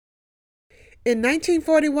In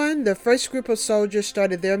 1941, the first group of soldiers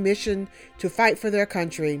started their mission to fight for their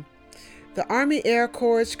country. The Army Air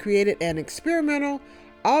Corps created an experimental,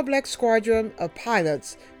 all-black squadron of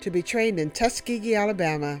pilots to be trained in Tuskegee,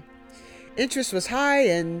 Alabama. Interest was high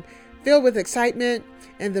and filled with excitement,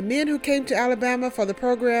 and the men who came to Alabama for the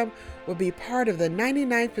program would be part of the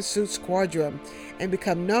 99th Pursuit Squadron and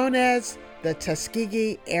become known as the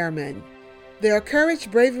Tuskegee Airmen. Their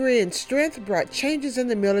courage, bravery, and strength brought changes in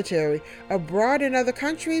the military, abroad in other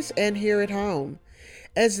countries and here at home.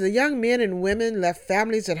 As the young men and women left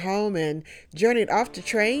families at home and journeyed off to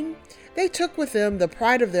train, they took with them the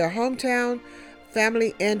pride of their hometown,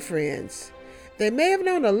 family, and friends. They may have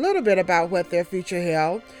known a little bit about what their future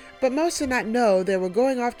held, but most did not know they were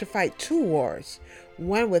going off to fight two wars,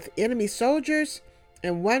 one with enemy soldiers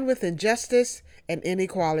and one with injustice and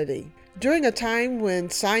inequality. During a time when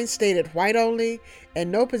signs stated white only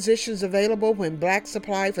and no positions available when blacks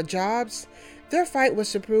applied for jobs, their fight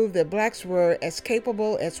was to prove that blacks were as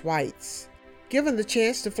capable as whites. Given the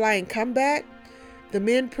chance to fly in combat, the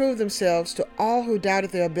men proved themselves to all who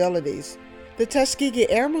doubted their abilities. The Tuskegee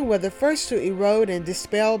Airmen were the first to erode and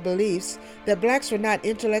dispel beliefs that blacks were not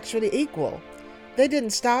intellectually equal. They didn't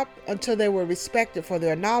stop until they were respected for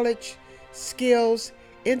their knowledge, skills,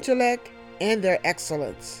 intellect, and their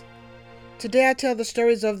excellence. Today I tell the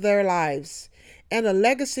stories of their lives and a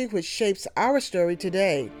legacy which shapes our story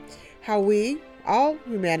today. How we, all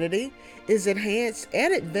humanity, is enhanced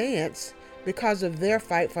and advanced because of their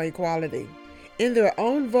fight for equality. In their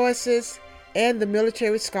own voices and the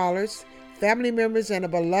military scholars, family members, and a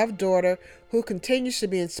beloved daughter who continues to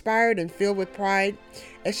be inspired and filled with pride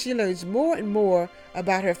as she learns more and more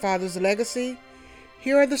about her father's legacy,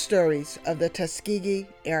 here are the stories of the Tuskegee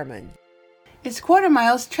Airmen. It's quarter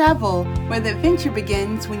miles travel, where the adventure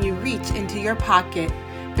begins when you reach into your pocket.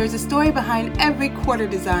 There's a story behind every quarter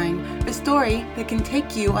design, a story that can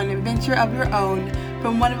take you on an adventure of your own.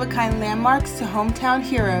 From one-of-a-kind landmarks to hometown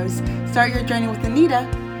heroes, start your journey with Anita,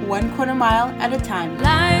 1 quarter mile at a time.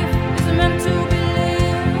 Life is meant to be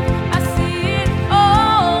lived. I see it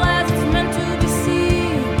all as it's meant to be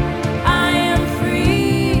seen. I am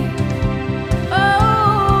free.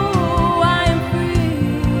 Oh, I am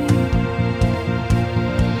free.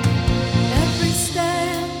 Every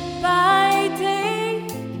step I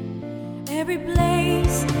take, every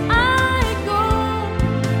place I go,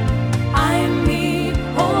 I am me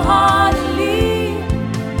wholeheartedly.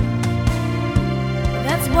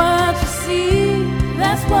 That's what you see.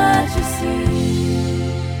 That's what you see.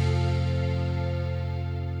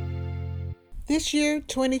 This year,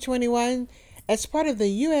 2021, as part of the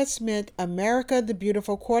U.S. Mint America the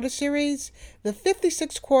Beautiful Quarter Series, the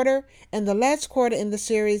 56th quarter and the last quarter in the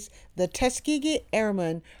series, the Tuskegee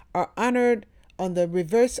Airmen are honored on the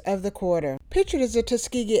reverse of the quarter. Pictured as a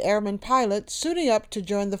Tuskegee Airman pilot suiting up to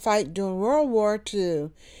join the fight during World War II.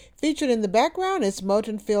 Featured in the background is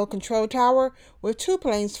Molten Field Control Tower with 2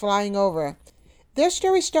 planes flying over. Their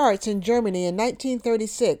story starts in Germany in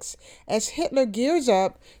 1936 as Hitler gears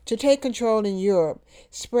up to take control in Europe,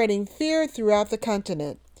 spreading fear throughout the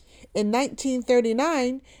continent. In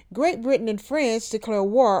 1939, Great Britain and France declare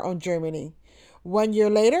war on Germany. 1 year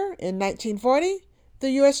later, in 1940,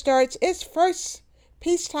 the U.S. starts its first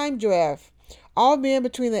peacetime draft. All men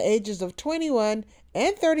between the ages of 21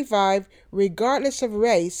 and 35, regardless of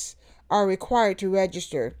race, are required to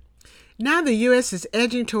register. Now the U.S. is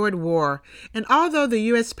edging toward war, and although the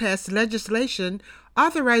U.S. passed legislation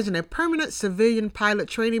authorizing a permanent civilian pilot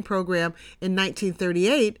training program in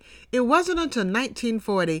 1938, it wasn't until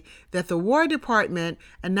 1940 that the War Department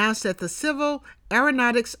announced that the Civil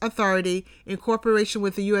Aeronautics Authority, in cooperation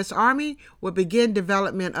with the U.S. Army, would begin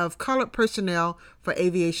development of colored personnel for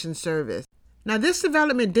aviation service. Now this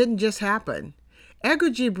development didn't just happen.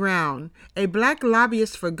 Edgar G. Brown, a black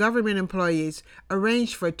lobbyist for government employees,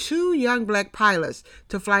 arranged for 2 young black pilots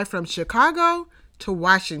to fly from Chicago to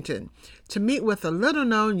Washington to meet with a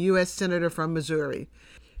little-known U.S. Senator from Missouri.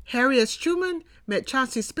 Harry S. Truman met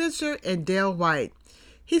Chauncey Spencer and Dale White.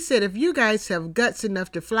 He said, "If you guys have guts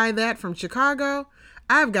enough to fly that from Chicago,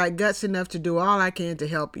 I've got guts enough to do all I can to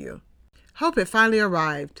help you." Hope had finally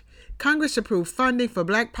arrived. Congress approved funding for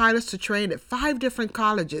black pilots to train at 5 different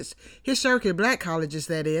colleges, historically black colleges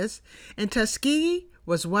that is, and Tuskegee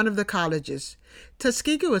was one of the colleges.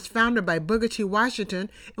 Tuskegee was founded by Booker T. Washington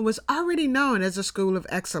and was already known as a school of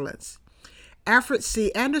excellence. Alfred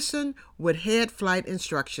C. Anderson would head flight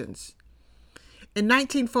instructions. In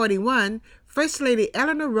 1941, First Lady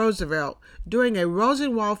Eleanor Roosevelt, during a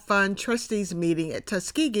Rosenwald Fund trustees meeting at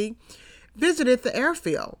Tuskegee, visited the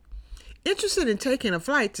airfield. Interested in taking a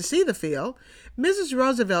flight to see the field, Mrs.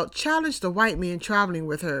 Roosevelt challenged the white men traveling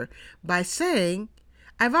with her by saying,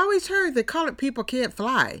 "I've always heard that colored people can't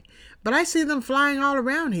fly, but I see them flying all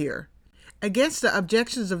around here." Against the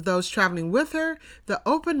objections of those traveling with her, the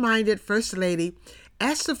open-minded First Lady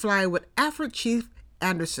asked to fly with Alfred Chief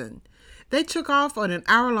Anderson. They took off on an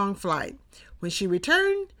hour-long flight. When she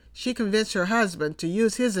returned, she convinced her husband to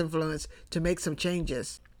use his influence to make some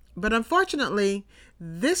changes. But unfortunately,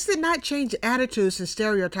 this did not change attitudes and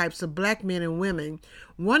stereotypes of black men and women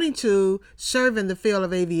wanting to serve in the field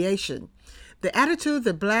of aviation. The attitude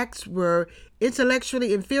that blacks were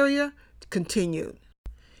intellectually inferior continued.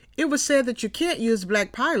 It was said that you can't use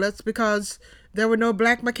black pilots because there were no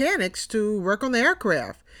black mechanics to work on the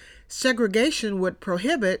aircraft. Segregation would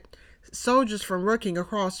prohibit soldiers from working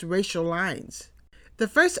across racial lines. The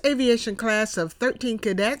first aviation class of 13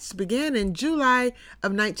 cadets began in July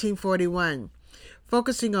of 1941,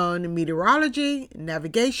 focusing on meteorology,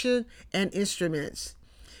 navigation, and instruments.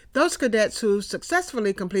 Those cadets who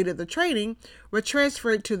successfully completed the training were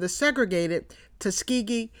transferred to the segregated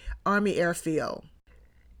Tuskegee Army Airfield.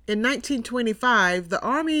 In 1925, the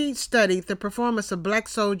Army studied the performance of black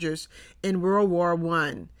soldiers in World War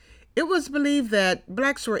I. It was believed that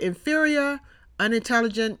blacks were inferior,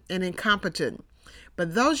 unintelligent, and incompetent,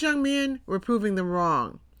 but those young men were proving them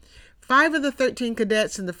wrong. 5 of the 13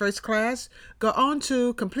 cadets in the first class go on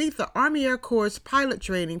to complete the Army Air Corps pilot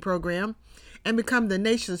training program and become the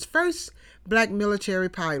nation's first black military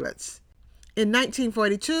pilots. In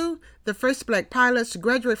 1942, the first black pilots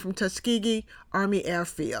graduated from Tuskegee Army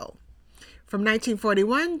Airfield. From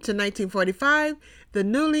 1941 to 1945, the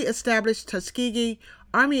newly established Tuskegee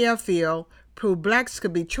Army Airfield proved blacks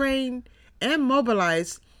could be trained and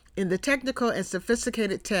mobilized in the technical and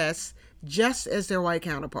sophisticated tests just as their white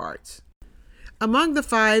counterparts. Among the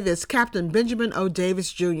 5 is Captain Benjamin O.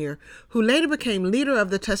 Davis, Jr., who later became leader of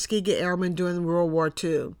the Tuskegee Airmen during World War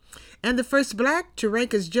II, and the first black to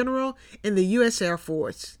rank as general in the U.S. Air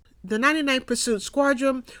Force. The 99th Pursuit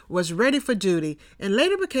Squadron was ready for duty and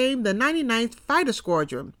later became the 99th Fighter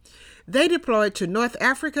Squadron. They deployed to North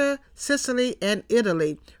Africa, Sicily, and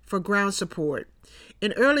Italy for ground support.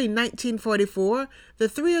 In early 1944, the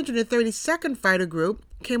 332nd Fighter Group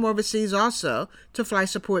came overseas also to fly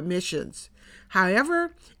support missions.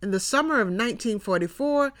 However, in the summer of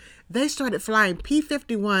 1944, they started flying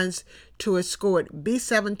P-51s to escort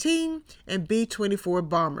B-17 and B-24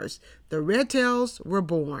 bombers. The Red Tails were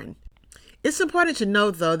born. It's important to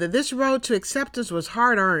note, though, that this road to acceptance was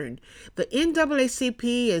hard-earned. The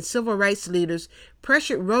NAACP and civil rights leaders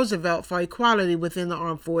pressured Roosevelt for equality within the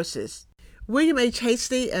armed forces. William H.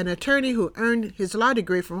 Hastie, an attorney who earned his law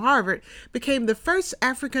degree from Harvard, became the first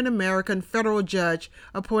African-American federal judge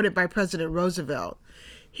appointed by President Roosevelt.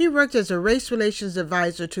 He worked as a race relations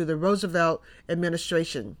advisor to the Roosevelt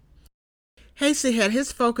administration. Hastie had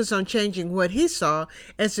his focus on changing what he saw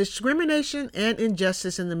as discrimination and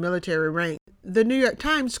injustice in the military ranks. The New York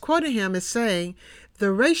Times quoted him as saying,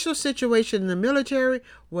 "The racial situation in the military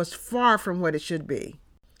was far from what it should be."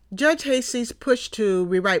 Judge Hastie's push to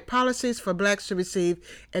rewrite policies for blacks to receive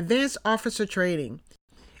advanced officer training.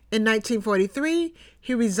 In 1943,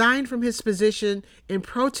 he resigned from his position in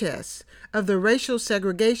protest of the racial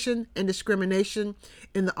segregation and discrimination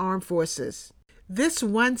in the armed forces. This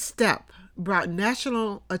one step brought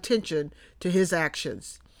national attention to his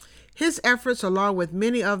actions. His efforts, along with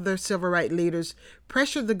many other civil rights leaders,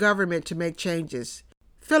 pressured the government to make changes.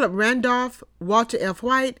 Philip Randolph, Walter F.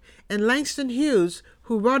 White, and Langston Hughes,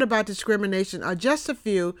 who wrote about discrimination, are just a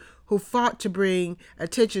few who fought to bring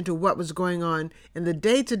attention to what was going on in the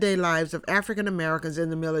day-to-day lives of African Americans in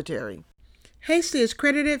the military. Hastie is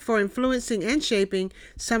credited for influencing and shaping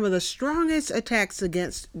some of the strongest attacks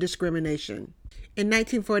against discrimination. In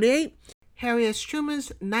 1948, Harry S.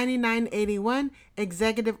 Truman's 9981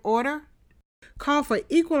 executive order called for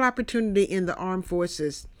equal opportunity in the armed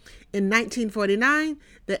forces. In 1949,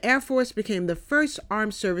 the Air Force became the first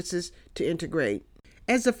armed services to integrate.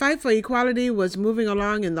 As the fight for equality was moving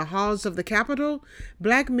along in the halls of the Capitol,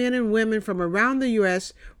 black men and women from around the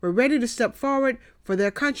U.S. were ready to step forward for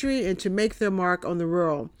their country and to make their mark on the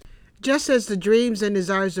world. Just as the dreams and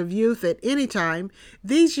desires of youth at any time,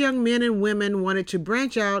 these young men and women wanted to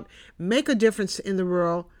branch out, make a difference in the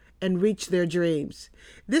world, and reach their dreams.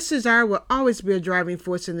 This desire will always be a driving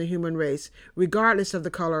force in the human race, regardless of the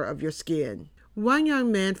color of your skin. One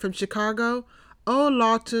young man from Chicago, O.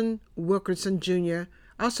 Lawton Wilkerson, Jr.,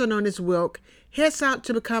 also known as Wilk, heads out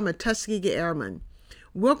to become a Tuskegee Airman.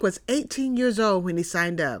 Wilk was 18 years old when he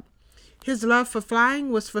signed up. His love for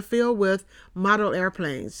flying was fulfilled with model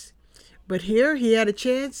airplanes. But here he had a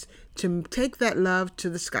chance to take that love to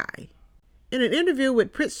the sky. In an interview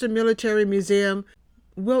with Princeton Military Museum,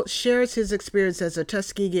 Wilt shares his experience as a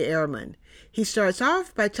Tuskegee Airman. He starts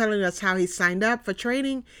off by telling us how he signed up for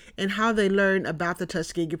training and how they learned about the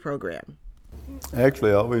Tuskegee program.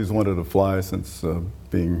 Actually, I always wanted to fly since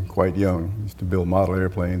being quite young. I used to build model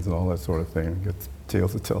airplanes and all that sort of thing. I get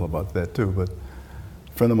tales to tell about that too. But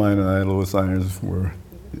a friend of mine and I, Louis Einers, were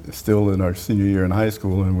still in our senior year in high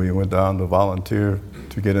school, and we went down to volunteer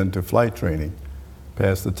to get into flight training.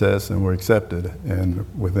 Passed the test and were accepted. And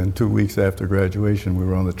within 2 weeks after graduation, we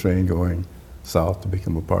were on the train going south to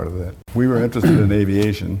become a part of that. We were interested in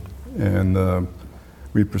aviation, and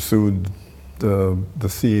we pursued the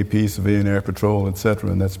CAP, Civilian Air Patrol, etc.,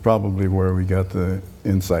 and that's probably where we got the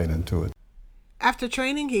insight into it. After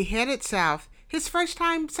training, he headed south, his first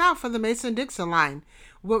time south for the Mason-Dixon line.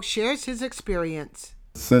 Wilt shares his experience.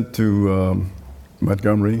 Sent to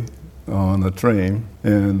Montgomery on a train,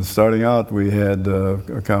 and starting out we had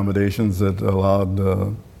accommodations that allowed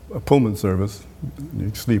a Pullman service. You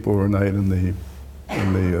could sleep overnight in the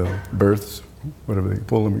berths, whatever they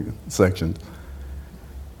Pullman sections.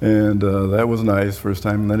 And that was nice, first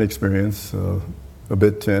time in that experience, a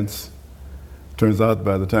bit tense. Turns out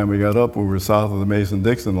by the time we got up, we were south of the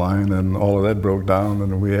Mason-Dixon line, and all of that broke down,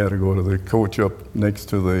 and we had to go to the coach up next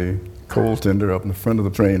to the coal tender up in the front of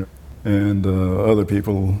the train. And other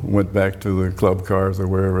people went back to the club cars or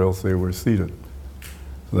wherever else they were seated.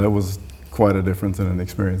 So that was quite a difference in an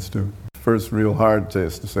experience too. First real hard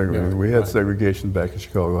test to segregate. We had segregation back in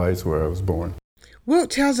Chicago Heights where I was born. Wilt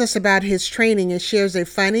tells us about his training and shares a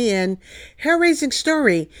funny and hair-raising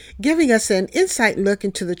story, giving us an insight look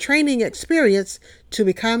into the training experience to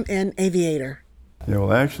become an aviator. Yeah,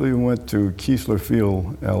 well, actually we went to Keesler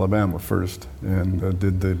Field, Alabama first, and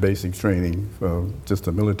did the basic training, just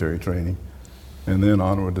the military training, and then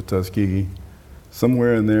onward to Tuskegee.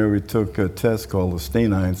 Somewhere in there we took a test called the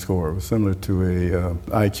Stanine score. It was similar to a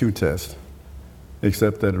IQ test,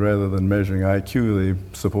 except that rather than measuring IQ, they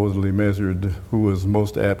supposedly measured who was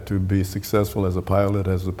most apt to be successful as a pilot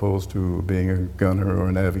as opposed to being a gunner or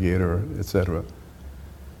a navigator, etc.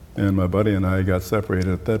 And my buddy and I got separated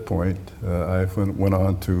at that point. I went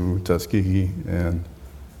on to Tuskegee and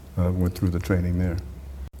went through the training there.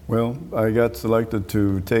 Well, I got selected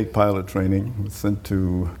to take pilot training, was sent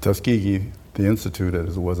to Tuskegee, the institute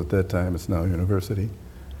as it was at that time, it's now university.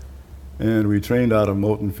 And we trained out of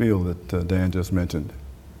Moulton Field that Dan just mentioned.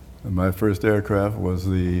 And my first aircraft was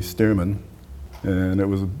the Stearman, and it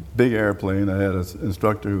was a big airplane. I had an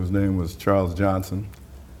instructor whose name was Charles Johnson.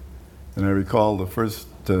 And I recall the first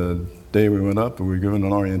day we went up, we were given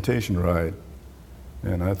an orientation ride.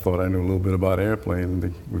 And I thought I knew a little bit about airplanes.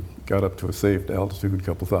 And we got up to a safe altitude, a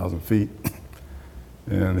couple thousand feet.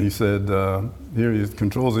 And he said, here, the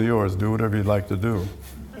controls are yours, do whatever you'd like to do.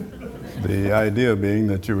 The idea being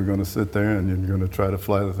that you were going to sit there and you're going to try to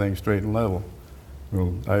fly the thing straight and level.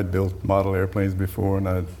 Well, I had built model airplanes before, and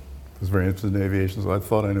I was very interested in aviation, so I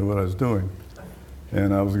thought I knew what I was doing.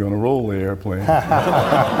 And I was going to roll the airplane.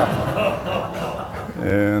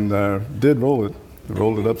 And I did roll it. I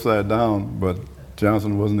rolled it upside down, but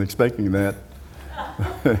Johnson wasn't expecting that.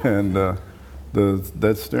 And that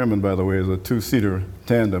Stearman, by the way, is a two-seater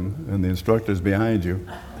tandem, and the instructor's behind you.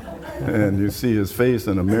 And you see his face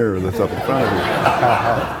in a mirror that's up in front of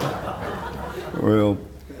you. Well,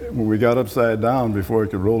 when we got upside down before I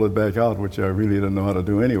could roll it back out, which I really didn't know how to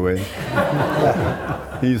do anyway,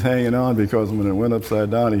 he's hanging on because when it went upside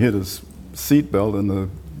down, he hit his seat belt and the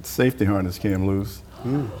safety harness came loose.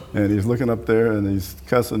 And he's looking up there and he's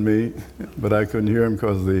cussing me, but I couldn't hear him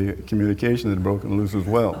because the communication had broken loose as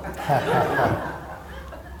well.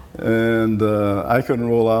 And I couldn't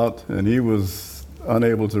roll out, and he was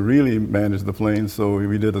unable to really manage the plane, so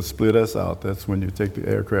we did a split S out. That's when you take the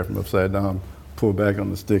aircraft from upside down, pull back on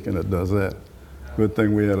the stick, and it does that. Good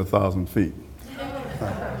thing we had 1,000 feet.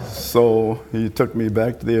 So he took me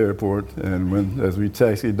back to the airport, and as we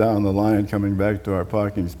taxied down the line coming back to our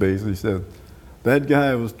parking space, he said, "That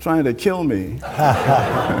guy was trying to kill me."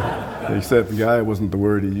 Except guy wasn't the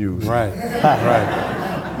word he used. Right, right.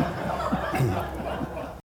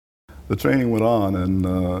 The training went on, and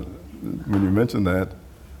when you mentioned that,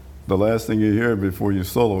 the last thing you hear before you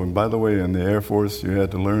solo, and by the way, in the Air Force, you had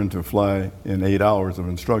to learn to fly in 8 hours of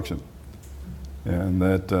instruction. And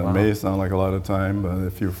that may sound like a lot of time, but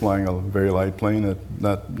if you're flying a very light plane,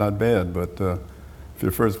 not bad. But if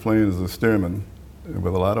your first plane is a Stearman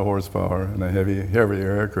with a lot of horsepower and a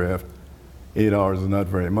heavier aircraft, 8 hours is not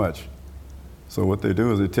very much. So what they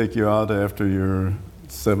do is they take you out after your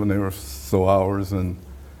 7 or so hours, and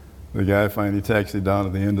the guy finally taxied down to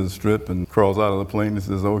the end of the strip and crawls out of the plane and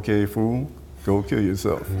says, "Okay, fool, go kill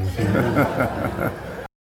yourself."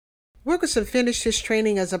 Wilkerson finished his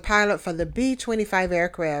training as a pilot for the B-25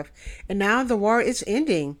 aircraft, and now the war is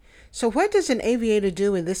ending. So what does an aviator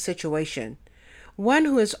do in this situation? One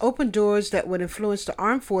who has opened doors that would influence the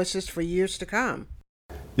armed forces for years to come.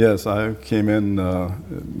 Yes, I came in,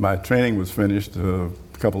 my training was finished a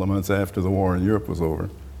couple of months after the war in Europe was over,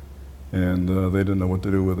 and they didn't know what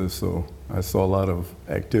to do with us, so I saw a lot of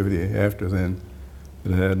activity after then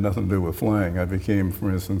that had nothing to do with flying. I became, for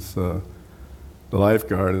instance, the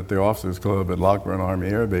lifeguard at the officers club at Lockburn Army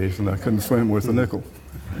Air Base, and I couldn't swim worth a nickel.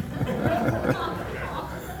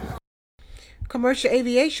 Commercial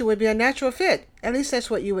aviation would be a natural fit. At least that's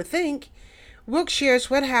what you would think. Wilk shares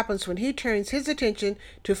what happens when he turns his attention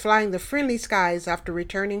to flying the friendly skies after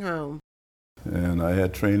returning home. And I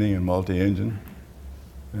had training in multi-engine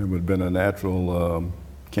and would have been a natural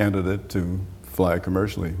candidate to fly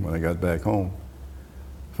commercially when I got back home.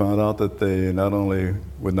 Found out that they not only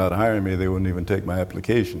would not hire me, they wouldn't even take my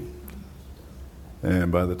application.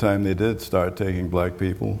 And by the time they did start taking black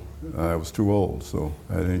people, I was too old, so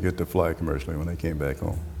I didn't get to fly commercially when I came back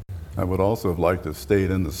home. I would also have liked to have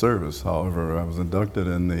stayed in the service. However, I was inducted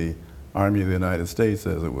in the Army of the United States,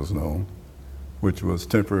 as it was known, which was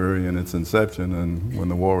temporary in its inception, and when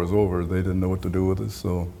the war was over, they didn't know what to do with us,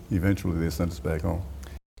 so eventually they sent us back home.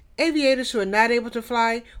 Aviators who are not able to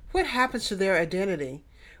fly, what happens to their identity?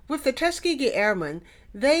 With the Tuskegee Airmen,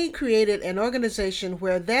 they created an organization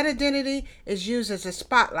where that identity is used as a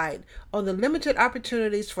spotlight on the limited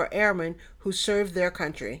opportunities for airmen who serve their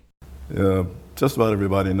country. Just about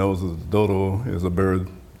everybody knows that the dodo is a bird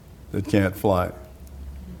that can't fly.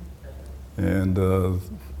 And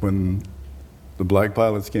when the black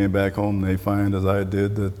pilots came back home, they find, as I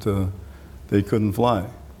did, that they couldn't fly.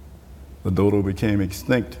 The dodo became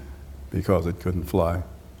extinct because it couldn't fly.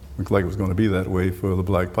 Looked like it was going to be that way for the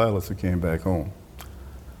black pilots who came back home.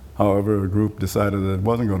 However, a group decided that it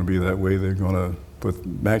wasn't going to be that way. They're going to put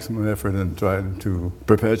maximum effort and try to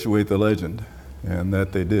perpetuate the legend, and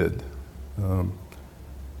that they did.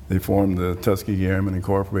 They formed the Tuskegee Airmen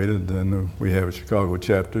Incorporated, and we have a Chicago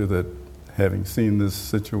chapter that, having seen this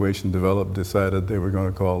situation develop, decided they were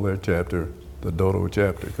going to call their chapter the Dodo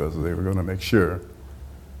chapter because they were going to make sure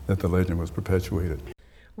that the legend was perpetuated.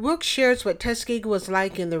 Wilk shares what Tuskegee was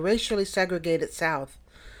like in the racially segregated South.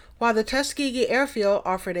 While the Tuskegee airfield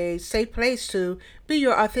offered a safe place to be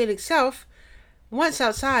your authentic self, once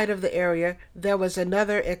outside of the area, there was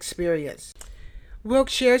another experience. Wilk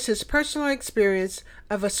shares his personal experience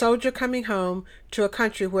of a soldier coming home to a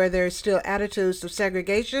country where there are still attitudes of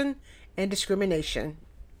segregation and discrimination.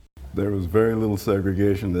 There was very little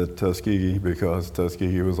segregation at Tuskegee because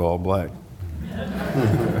Tuskegee was all black.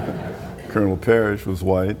 Colonel Parrish was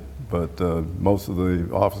white, but most of the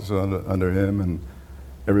officers under him and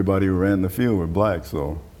everybody who ran the field were black,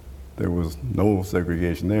 so there was no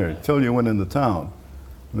segregation there until you went into town.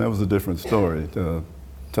 And that was a different story.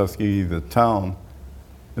 Tuskegee, the town,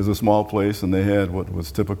 is a small place, and they had what was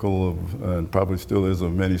typical of, and probably still is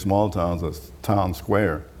of many small towns, a town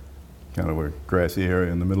square, kind of a grassy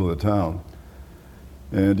area in the middle of the town.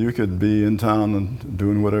 And you could be in town and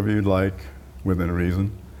doing whatever you'd like, within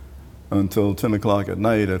reason, until 10 o'clock at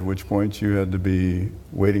night, at which point you had to be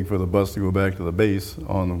waiting for the bus to go back to the base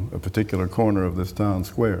on a particular corner of this town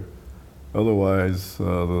square. Otherwise, the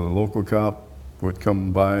local cop would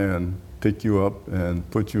come by and pick you up and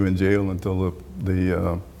put you in jail until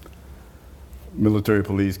the military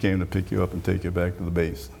police came to pick you up and take you back to the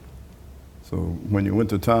base. So when you went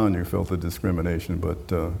to town, you felt the discrimination,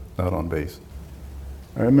 but not on base.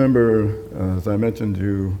 I remember, as I mentioned,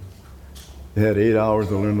 you had 8 hours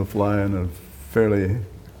to learn to fly in a fairly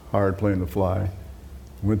hard plane to fly.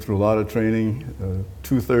 Went through a lot of training.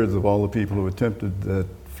 2/3 of all the people who attempted that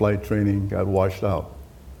flight training got washed out,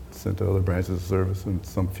 sent to other branches of service, and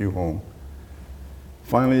some few home.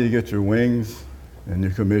 Finally, you get your wings and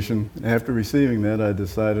your commission. After receiving that, I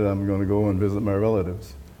decided I'm going to go and visit my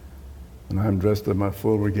relatives. And I'm dressed in my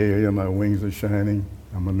full regalia, my wings are shining,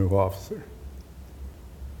 I'm a new officer.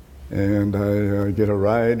 And I get a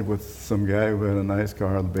ride with some guy who had a nice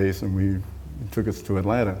car on the base, and he took us to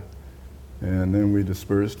Atlanta. And then we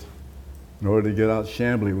dispersed. In order to get out,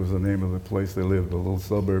 Chamblee was the name of the place they lived, a little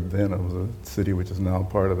suburb then of the city which is now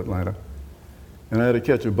part of Atlanta. And I had to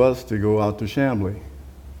catch a bus to go out to Chamblee.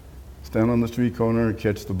 Stand on the street corner,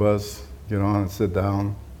 catch the bus, get on and sit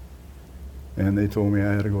down. And they told me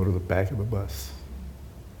I had to go to the back of the bus.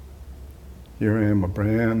 Here I am, a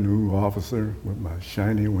brand new officer with my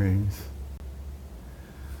shiny wings.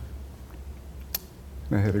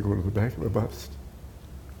 And I had to go to the back of the bus.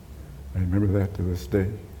 I remember that to this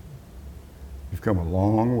day. We've come a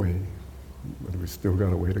long way, but we've still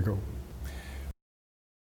got a way to go.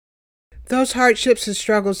 Those hardships and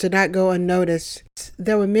struggles did not go unnoticed.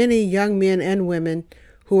 There were many young men and women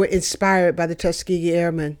who were inspired by the Tuskegee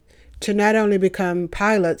Airmen to not only become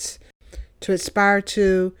pilots, to aspire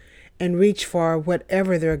to and reach for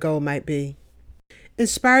whatever their goal might be.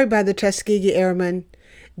 Inspired by the Tuskegee Airmen,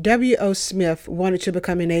 W.O. Smith wanted to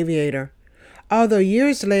become an aviator. Although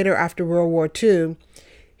years later, after World War II,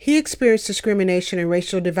 he experienced discrimination and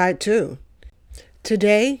racial divide too.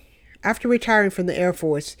 Today, after retiring from the Air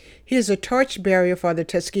Force, he is a torchbearer for the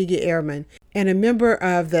Tuskegee Airmen and a member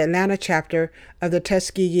of the Atlanta chapter of the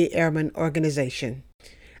Tuskegee Airmen Organization.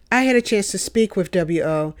 I had a chance to speak with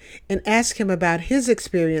W.O. and ask him about his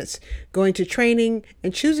experience going to training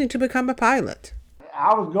and choosing to become a pilot.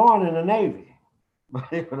 I was going in the Navy,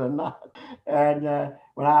 believe it or not. And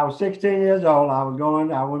when I was 16 years old,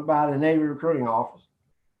 I went by the Navy recruiting office.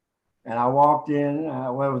 And I walked in,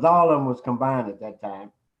 well, it was all of them was combined at that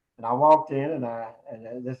time. And I walked in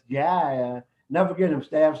and this guy, never forget him,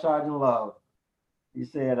 Staff Sergeant Love. He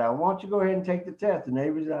said, why don't you go ahead and take the test? The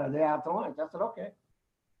Navy's, they're out to lunch. I said, okay.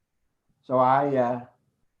 So I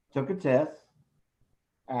took a test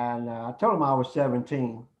and I told him I was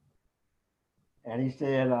 17. And he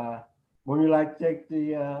said, when you like to take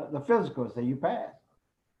the physical, so you pass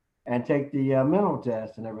and take the mental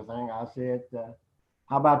test and everything. I said,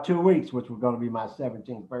 how about 2 weeks, which was going to be my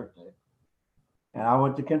 17th birthday. And I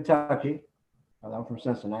went to Kentucky. I'm from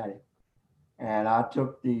Cincinnati. And I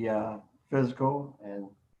took the physical and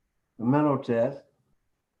the mental test.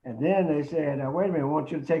 And then they said, wait a minute, I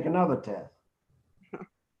want you to take another test.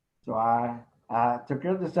 So I took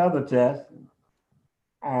this other test.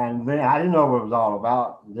 And then I didn't know what it was all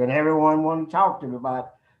about. Then everyone wanted to talk to me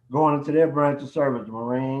about going into their branch of service, the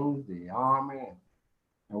Marines, the Army,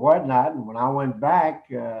 and whatnot. And when I went back,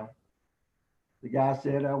 the guy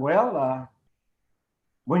said,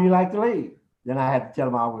 when you like to leave? Then I had to tell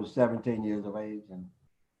him I was 17 years of age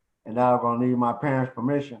and I was going to need my parents'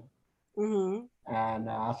 permission. Mm-hmm. And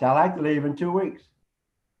I said, I like to leave in 2 weeks.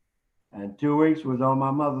 And 2 weeks was on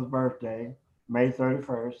my mother's birthday, May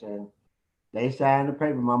 31st. And they signed the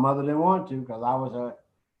paper. My mother didn't want to because I was her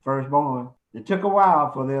firstborn. It took a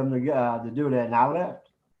while for them to do that, and I left.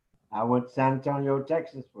 I went to San Antonio,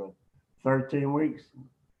 Texas for 13 weeks.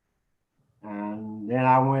 And then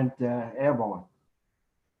I went airborne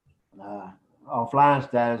on flying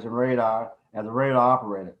status and radar as a radar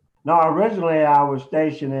operator. No, originally I was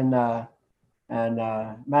stationed in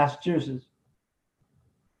Massachusetts.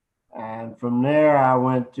 And from there I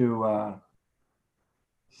went to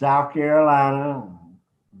South Carolina,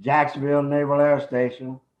 Jacksonville Naval Air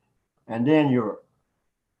Station, and then Europe.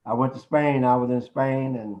 I went to Spain. I was in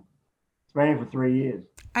Spain for 3 years.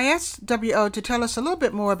 I asked W.O. to tell us a little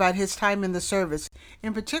bit more about his time in the service,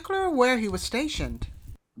 in particular where he was stationed.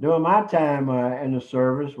 During my time in the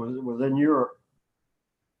service was in Europe.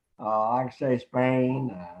 I could say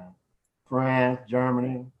Spain, France,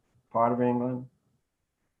 Germany, part of England,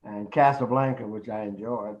 and Casablanca, which I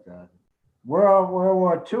enjoyed. World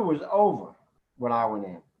War II was over when I went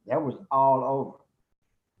in. That was all over.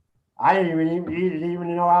 I didn't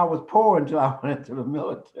even know I was poor until I went into the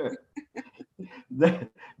military.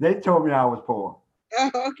 they told me I was poor.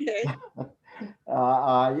 Oh, okay.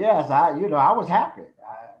 Yes, I was happy.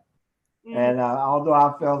 And although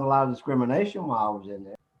I felt a lot of discrimination while I was in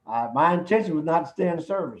there, my intention was not to stay in the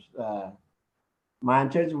service. My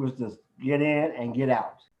intention was to get in and get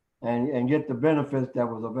out and get the benefits that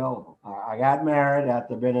was available. I got married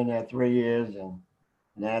after being in there 3 years.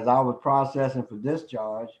 And as I was processing for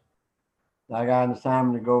discharge, I got an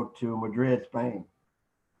assignment to go to Madrid, Spain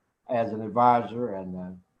as an advisor.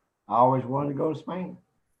 And I always wanted to go to Spain.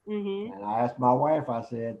 Mm-hmm. And I asked my wife, I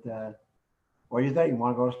said, what do you think? You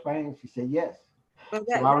want to go to Spain? She said, yes.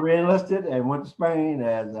 Okay. So I re-enlisted and went to Spain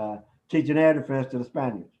as teaching air defense to the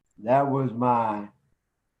Spaniards. That was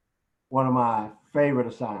one of my favorite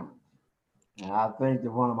assignments. And I think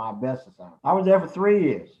that one of my best assignments. I was there for 3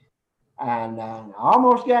 years. And I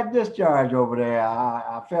almost got discharged over there.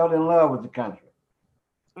 I fell in love with the country.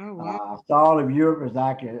 Oh, wow. I saw all of Europe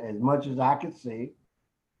as much as I could see.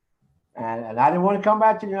 And I didn't want to come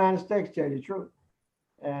back to the United States, to tell you the truth.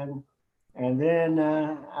 And then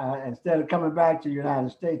instead of coming back to the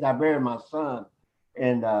United States, I buried my son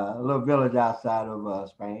in a little village outside of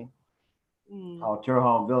Spain called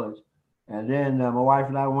Terhorn Village. And then my wife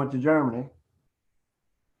and I went to Germany.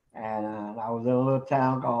 And I was in a little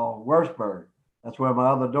town called Würzburg. That's where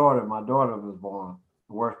my daughter was born,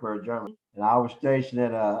 in Würzburg, Germany. And I was stationed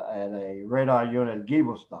at a radar unit at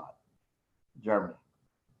Giebelstadt, Germany.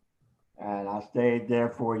 And I stayed there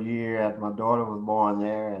for a year after my daughter was born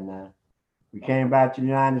there. And we came back to the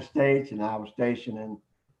United States, and I was stationed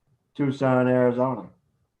Tucson, Arizona.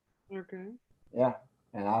 Okay. Yeah,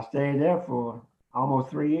 and I stayed there for almost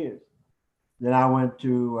 3 years. Then I went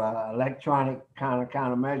to electronic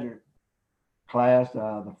countermeasure class,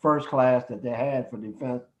 the first class that they had for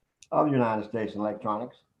defense of the United States in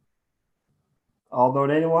electronics. Although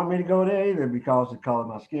they didn't want me to go there either because of the color of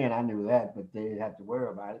my skin, I knew that, but they didn't have to worry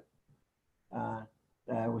about it. Uh,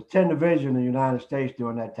 it was 10 division in the United States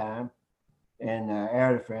during that time in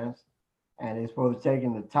air defense, and they're supposed to take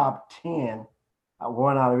in the top 10,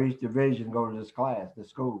 one out of each division, go to this class, the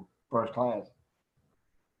school, first class.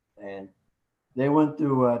 And they went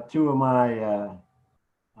through two of my, I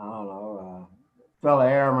don't know, fellow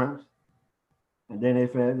airmen, and then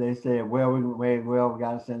they said, well, we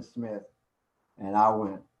got to send Smith, and I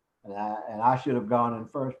went, and I should have gone in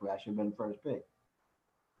first, but I should have been first pick.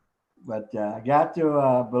 But I got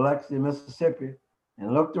to Biloxi, Mississippi,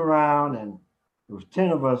 and looked around, and there was 10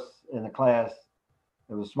 of us in the class.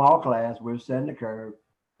 It was a small class. We were setting the curve,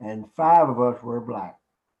 and 5 of us were black.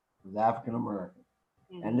 It was African American.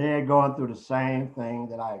 Mm-hmm. And they had gone through the same thing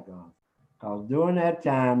that I had gone. Because during that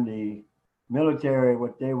time, the military,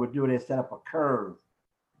 what they would do, they set up a curve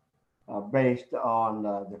based on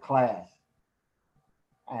the class.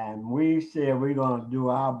 And we said we're going to do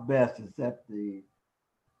our best to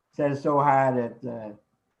set it so high that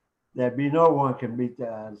there'd be no one can beat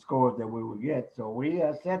the scores that we would get. So we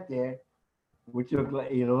sat there. We took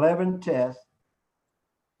 11 tests.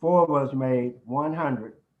 4 of us made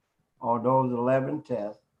 100 on those 11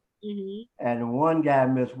 tests. Mm-hmm. And one guy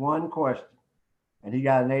missed one question, and he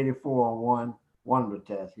got an 84 on one of the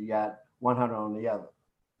tests. He got 100 on the other.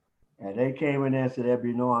 And they came in there and said there'd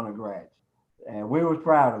be no undergrads. And we was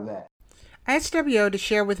proud of that. I asked W.O. to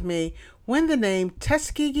share with me when the name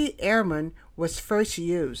Tuskegee Airmen was first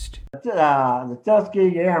used. The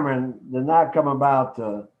Tuskegee Airmen did not come about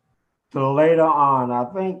till later on. I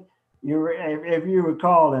think if you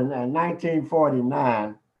recall, in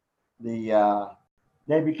 1949,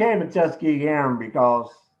 they became the Tuskegee Airmen because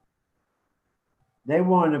they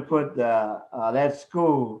wanted to put that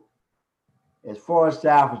school as far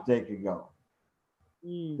south as they could go.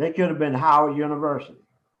 Mm. They could have been Howard University.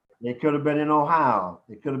 They could have been in Ohio.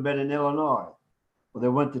 They could have been in Illinois. But they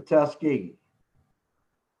went to Tuskegee.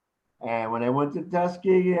 And when they went to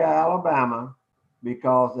Tuskegee, Alabama,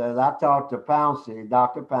 because as I talked to Pouncey,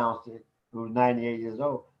 Dr. Pouncey, who was 98 years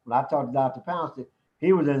old, when I talked to Dr. Pouncey,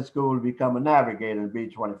 he was in school to become a navigator in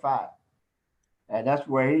B-25. And that's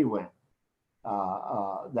where he went.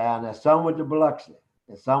 Down there, some went to Biloxi,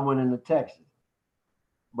 and some went into Texas.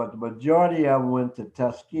 But the majority of them went to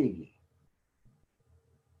Tuskegee.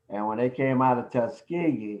 And when they came out of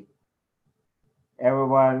Tuskegee,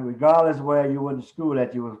 everyone, regardless of where you went to school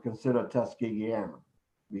at, you was considered Tuskegee Airman,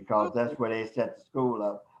 because that's where they set the school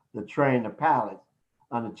up to train the pilots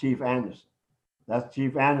under Chief Anderson.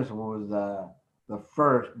 Chief Anderson was the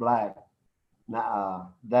first black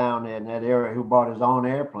down there in that area who bought his own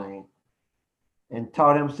airplane and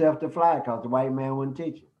taught himself to fly because the white man wouldn't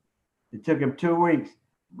teach him. It took him 2 weeks,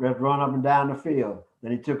 just run up and down the field.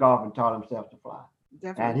 Then he took off and taught himself to fly.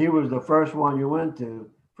 Definitely. And he was the first one you went to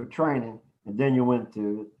for training, and then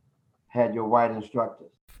you had your white instructors.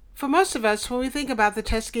 For most of us, when we think about the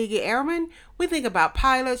Tuskegee Airmen, we think about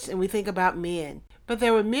pilots and we think about men. But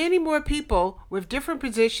there were many more people with different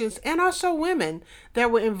positions and also women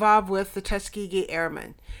that were involved with the Tuskegee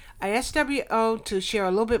Airmen. I asked W.O. to share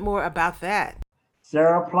a little bit more about that.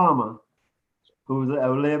 Sarah Plummer, who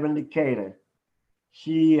lived in Decatur,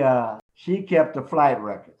 she kept the flight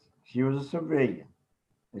records. She was a civilian,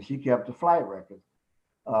 and she kept the flight records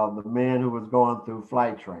of the men who was going through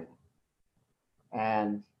flight training.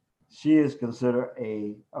 And she is considered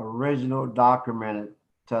a original documented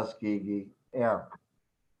Tuskegee Airman.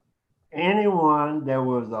 Anyone that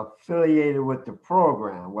was affiliated with the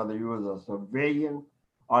program, whether you was a civilian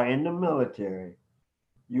or in the military,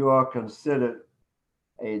 you are considered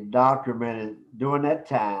a documented, during that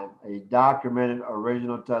time, a documented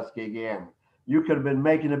original Tuskegee Airman. You could have been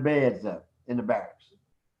making the beds up in the barracks.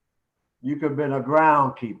 You could have been a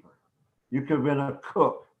groundkeeper. You could have been a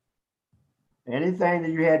cook. Anything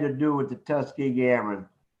that you had to do with the Tuskegee Airmen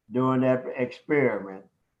during that experiment,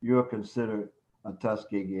 you're considered a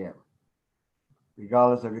Tuskegee Airman,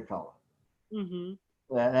 regardless of your color. Mm-hmm.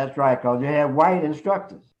 That's right, because you had white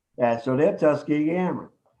instructors. So they're Tuskegee Airmen.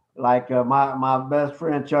 Like my best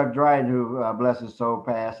friend, Chuck Dryden, who bless his soul,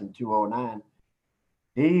 passed in 2009.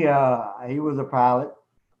 He was a pilot,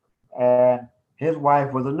 and his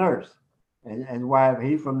wife was a nurse. And his wife,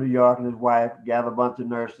 he's from New York, and his wife gathered a bunch of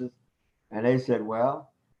nurses. And they said,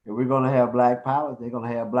 well, if we're going to have black pilots, they're going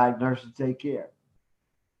to have black nurses take care.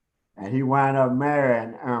 and he wound up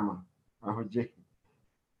marrying Irma Jenkins,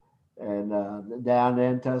 and down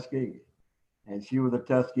there in Tuskegee. And she was a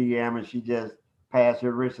Tuskegee Airman. She just passed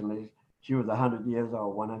here recently. She was 100 years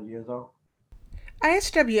old, 100 years old.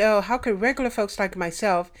 ISWO, how could regular folks like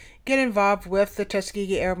myself get involved with the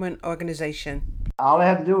Tuskegee Airmen Organization? All they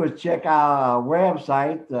have to do is check our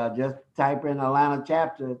website. Just type in Atlanta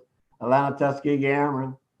chapter, Atlanta Tuskegee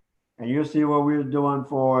Airmen, and you'll see what we're doing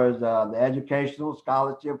for is the educational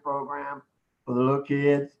scholarship program for the little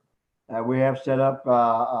kids. We have set up.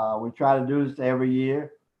 We try to do this every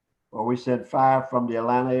year, where we send 5 from the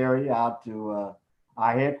Atlanta area out to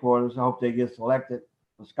our headquarters. I hope they get selected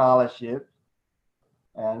for scholarships.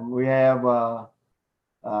 And we have, as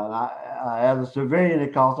a civilian,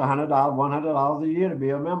 it costs $100 a year to be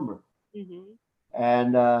a member. Mm-hmm.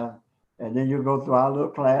 And then you go through our little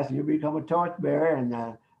class, and you become a torchbearer,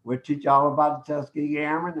 and we'll teach you all about the Tuskegee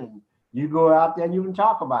Airmen, and you go out there and you can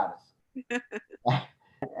talk about us.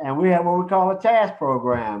 And we have what we call a task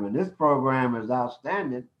program, and this program is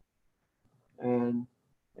outstanding. And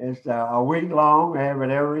it's a week long. We have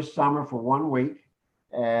it every summer for 1 week.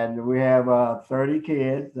 And we have 30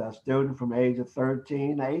 kids, students from age of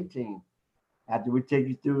 13 to 18. After we take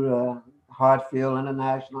you through Hartsfield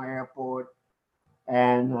International Airport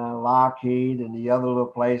and Lockheed and the other little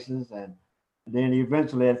places. And then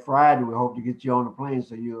eventually at Friday, we hope to get you on the plane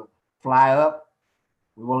so you fly up.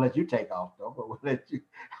 We won't let you take off though, but we'll let you,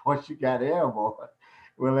 once you got airborne,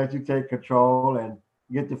 we'll let you take control and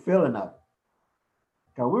get the feeling of it.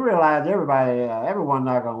 Because we realize everyone's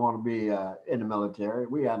not going to want to be in the military.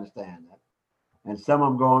 We understand that. And some of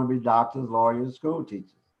them going to be doctors, lawyers, school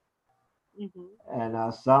teachers. Mm-hmm.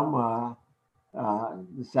 And some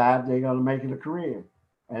decide they're going to make it a career.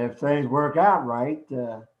 And if things work out right,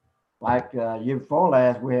 like year before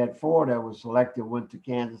last, we had 4 that were selected, went to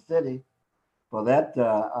Kansas City for that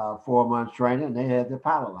 4 months training, and they had their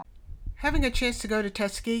pilot license. Having a chance to go to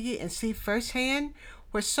Tuskegee and see firsthand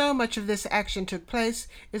where so much of this action took place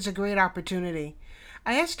is a great opportunity.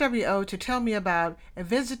 I asked WO to tell me about a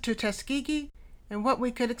visit to Tuskegee and what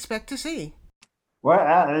we could expect to see.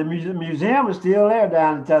 Well, the museum is still there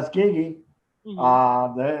down in Tuskegee.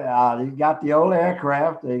 Mm-hmm. They got the old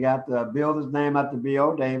aircraft. They got the builder's name after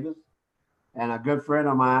B.O. Davis. And a good friend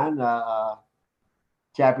of mine,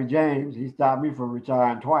 Chappie James, he stopped me from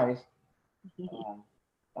retiring twice.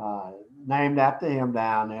 Named after him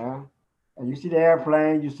down there. And you see the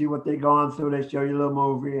airplane, you see what they're going through. They show you a little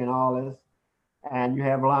movie and all this. And you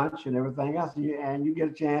have lunch and everything else. And you get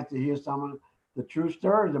a chance to hear some of the true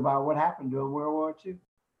stories about what happened during World War II.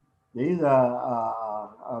 These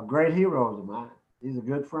are great heroes of mine. These are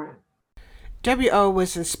good friends. WO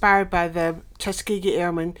was inspired by the Tuskegee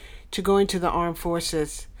Airmen to go into the armed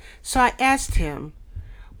forces. So I asked him,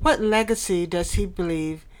 what legacy does he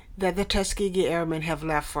believe that the Tuskegee Airmen have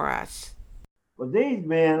left for us? Well, these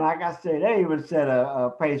men, like I said, they even set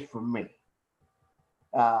a pace for me.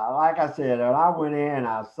 Like I said, when I went in,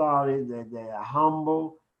 I saw they're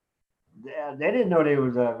humble. They didn't know they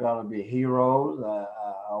was going to be heroes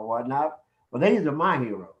or whatnot, but these are my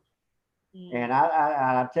heroes. Mm-hmm. And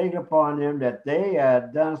I take upon them that they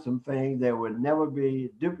done some things that would never be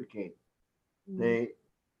duplicated. Mm-hmm.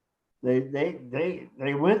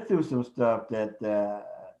 They went through some stuff that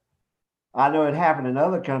I know it happened in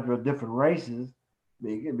other countries with different races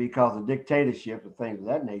because of dictatorship and things of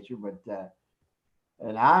that nature. But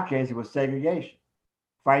in our case, it was segregation,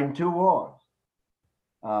 fighting 2 wars.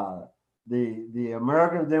 The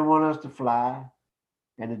Americans didn't want us to fly,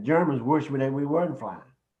 and the Germans wished that we weren't flying.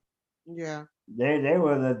 Yeah.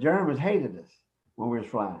 The Germans hated us when we was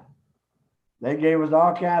flying. They gave us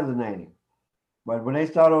all kinds of names. But when they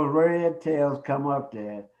saw those red tails come up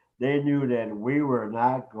there, they knew that we were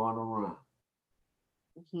not going to run.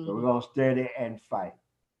 Mm-hmm. So we're going to stay there and fight.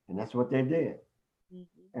 And that's what they did.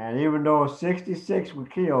 Mm-hmm. And even though 66 were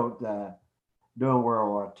killed during World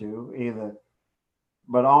War II,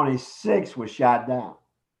 but only 6 were shot down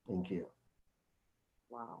and killed.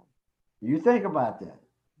 Wow. You think about that.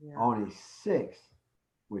 Yeah. Only 6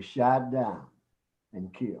 were shot down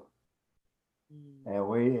and killed.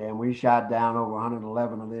 And we shot down over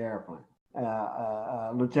 111 of the airplanes.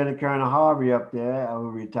 Lieutenant Colonel Harvey up there, who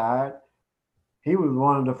retired, he was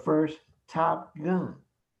one of the first Top Gun.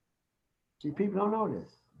 See, people don't know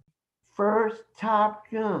this. First Top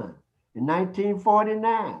Gun in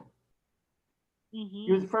 1949. Mm-hmm.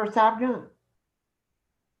 He was the first Top Gun.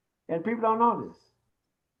 And people don't know this.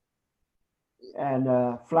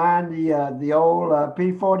 and flying the old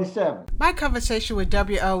P-47. My conversation with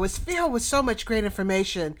W.O. was filled with so much great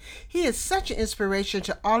information. He is such an inspiration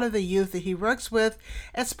to all of the youth that he works with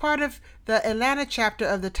as part of the Atlanta chapter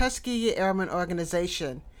of the Tuskegee Airmen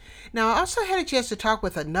Organization. Now, I also had a chance to talk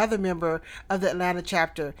with another member of the Atlanta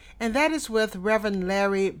chapter, and that is with Reverend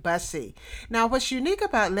Larry Bussey. Now, what's unique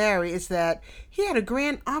about Larry is that he had a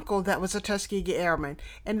grand uncle that was a Tuskegee Airman,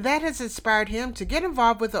 and that has inspired him to get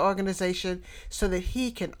involved with the organization so that he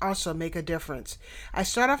can also make a difference. I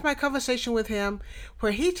start off my conversation with him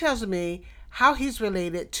where he tells me how he's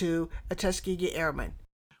related to a Tuskegee Airman.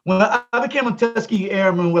 When I became a Tuskegee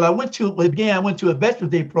Airman, I went to a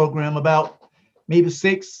Veterans Day program about maybe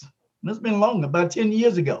it's been long, about 10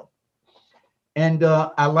 years ago. And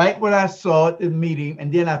I liked what I saw at the meeting.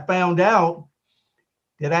 And then I found out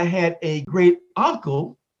that I had a great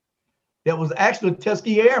uncle that was actually a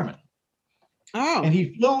Tuskegee Airman. Oh. And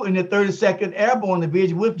he flew in the 32nd Airborne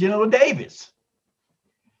Division with General Davis.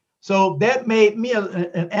 So that made me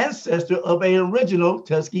an ancestor of an original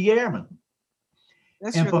Tuskegee Airman.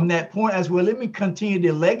 From that point, I said, well, let me continue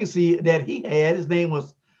the legacy that he had. His name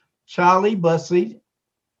was Charlie Bussey,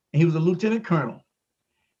 and he was a lieutenant colonel.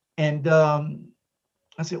 And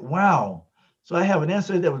I said, wow. So I have an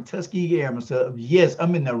ancestor that was Tuskegee Airman. So yes,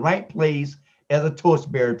 I'm in the right place as a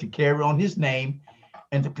torchbearer to carry on his name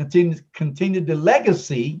and to continue the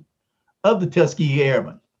legacy of the Tuskegee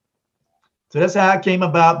Airmen. So that's how I came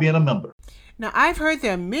about being a member. Now, I've heard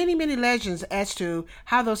there are many, many legends as to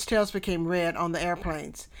how those tails became red on the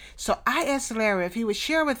airplanes. So I asked Larry if he would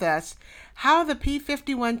share with us how the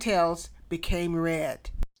P-51 tails became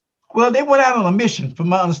red. Well, they went out on a mission, from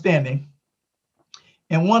my understanding.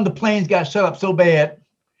 And one of the planes got shut up so bad,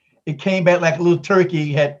 it came back like a little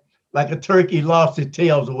turkey, like a turkey lost its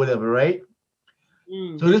tails or whatever, right?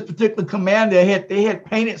 So this particular commander, they had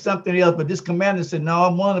painted something else, but this commander said, no,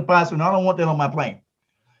 I'm one of the pilots, and I don't want that on my plane.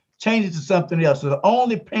 Change it to something else. So the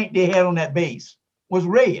only paint they had on that base was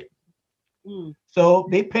red. So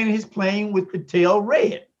they painted his plane with the tail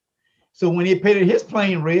red. So when they painted his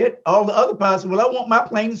plane red, all the other pilots said, well, I want my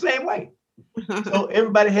plane the same way. So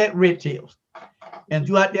everybody had red tails. And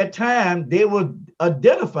throughout that time, they were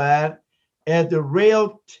identified as the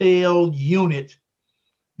Red Tail Unit,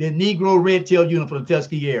 the Negro Red Tail Unit for the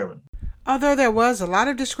Tuskegee Airmen. Although there was a lot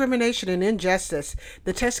of discrimination and injustice,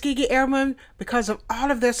 the Tuskegee Airmen, because of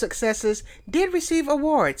all of their successes, did receive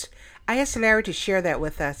awards. I asked Larry to share that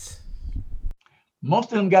with us.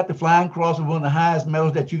 Most of them got the Flying Cross, one of the highest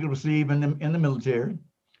medals that you could receive in the military.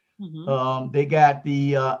 They got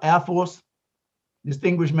the Air Force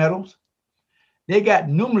Distinguished Medals. They got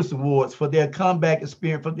numerous awards for their combat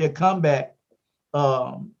experience, for their combat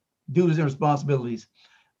duties and responsibilities.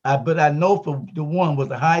 But I know for the one was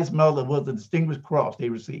the highest medal, that was the Distinguished Cross they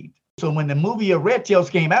received. So when the movie of Red Tails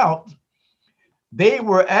came out, they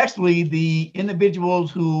were actually the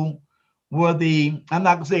individuals who were I'm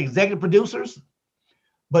not gonna say executive producers,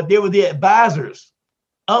 but they were the advisors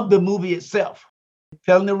of the movie itself,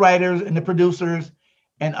 telling the writers and the producers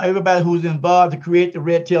and everybody who was involved to create the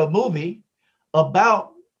Red Tail movie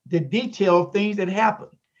about the detailed things that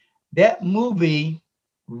happened. That movie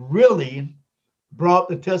really brought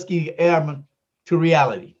the Tuskegee Airmen to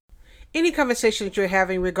reality. Any conversation that you're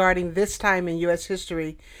having regarding this time in U.S.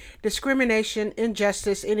 history, discrimination,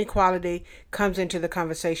 injustice, inequality comes into the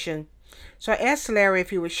conversation. So I asked Larry if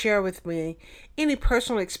he would share with me any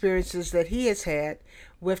personal experiences that he has had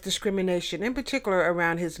with discrimination, in particular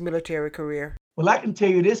around his military career. Well, I can tell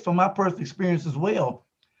you this from my personal experience as well.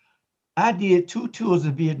 I did 2 tours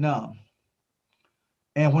in Vietnam.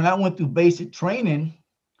 And when I went through basic training,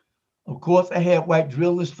 of course, I had white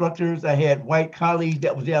drill instructors. I had white colleagues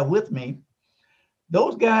that was there with me.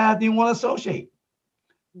 Those guys didn't want to associate.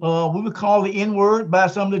 We were called the N-word by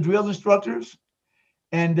some of the drill instructors.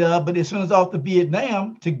 And but as soon as off to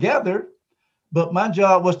Vietnam together, but my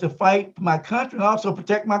job was to fight for my country and also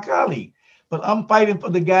protect my colleague. But I'm fighting for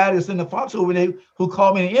the guy that's in the foxhole over there who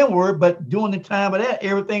called me an N-word, but during the time of that,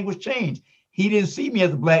 everything was changed. He didn't see me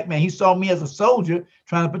as a black man. He saw me as a soldier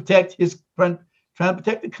trying to protect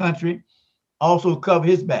the country, also cover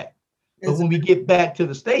his back. But when we get back to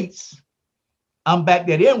the States, I'm back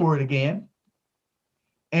that N-word again.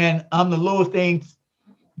 And I'm the lowest thing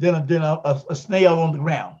than a snail on the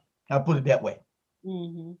ground. I'll put it that way.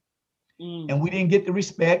 And we didn't get the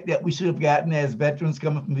respect that we should have gotten as veterans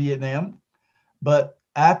coming from Vietnam. But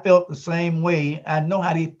I felt the same way. I know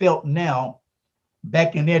how they felt now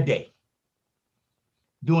back in their day,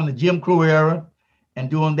 during the Jim Crow era and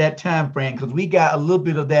during that time frame, because we got a little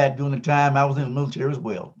bit of that during the time I was in the military as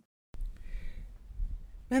well.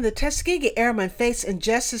 And the Tuskegee Airmen faced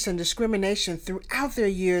injustice and discrimination throughout their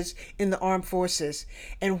years in the armed forces.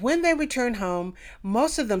 And when they returned home,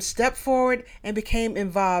 most of them stepped forward and became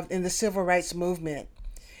involved in the civil rights movement.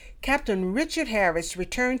 Captain Richard Harris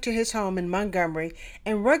returned to his home in Montgomery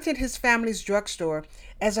and worked at his family's drugstore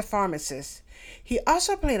as a pharmacist. He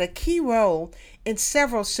also played a key role in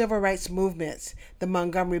several civil rights movements, the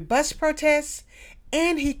Montgomery bus protests,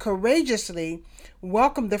 and he courageously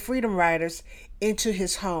welcomed the Freedom Riders into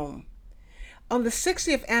his home. On the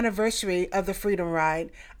 60th anniversary of the Freedom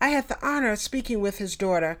Ride, I had the honor of speaking with his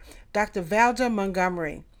daughter, Dr. Valda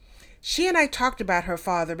Montgomery. She and I talked about her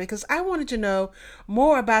father because I wanted to know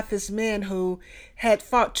more about this man who had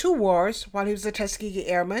fought 2 wars while he was a Tuskegee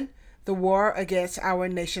Airman, the war against our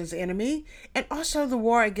nation's enemy, and also the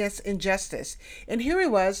war against injustice. And here he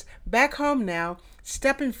was, back home now,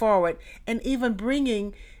 stepping forward and even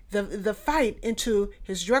bringing the fight into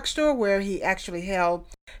his drugstore, where he actually held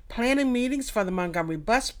planning meetings for the Montgomery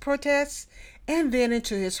bus protests, and then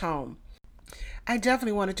into his home. I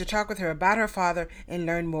definitely wanted to talk with her about her father and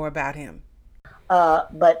learn more about him.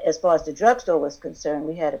 But as far as the drugstore was concerned,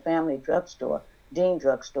 we had a family drugstore, Dean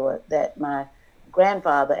Drugstore, that my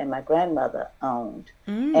grandfather and my grandmother owned.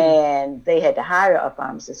 And they had to hire a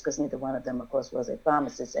pharmacist because neither one of them, of course, was a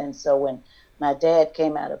pharmacist. And so when my dad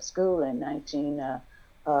came out of school in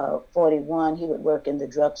 1941, he would work in the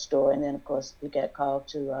drugstore. And then, of course, he got called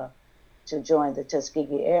to join the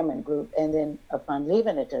Tuskegee Airmen Group. And then upon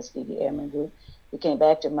leaving the Tuskegee Airmen Group, he came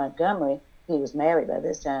back to Montgomery. He was married by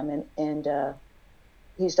this time, and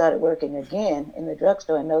he started working again in the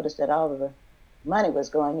drugstore and noticed that all of the money was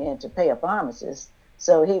going in to pay a pharmacist.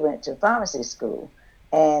 So he went to pharmacy school,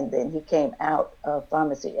 and then he came out of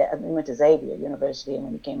pharmacy. He went to Xavier University, and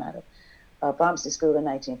when he came out of pharmacy school in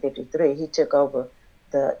 1953, he took over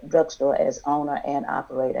the drugstore as owner and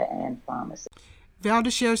operator and pharmacist.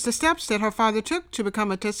 Valda shares the steps that her father took to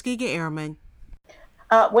become a Tuskegee Airman.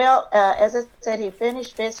 As I said, he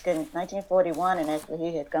finished Fisk in 1941, and actually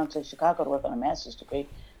he had come to Chicago to work on a master's degree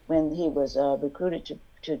when he was recruited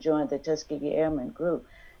to join the Tuskegee Airmen Group.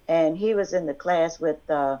 And he was in the class with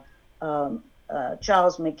Charles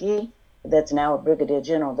McGee, that's now a brigadier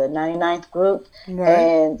general, the 99th Group. Right.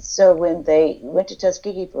 And so when they went to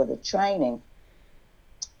Tuskegee for the training,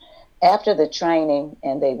 after the training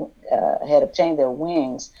and they had obtained their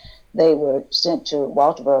wings, they were sent to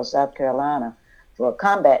Walterboro, South Carolina for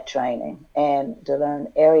combat training and to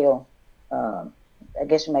learn aerial, I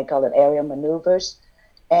guess you may call it aerial maneuvers.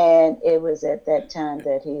 And it was at that time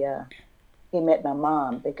that he met my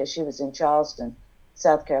mom, because she was in Charleston,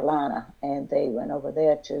 South Carolina, and they went over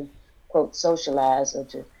there to, quote, socialize, or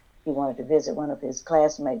he wanted to visit one of his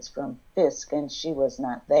classmates from Fisk, and she was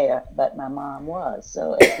not there, but my mom was.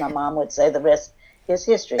 So as my mom would say, the rest is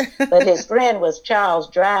history. But his friend was Charles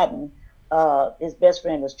Dryden. His best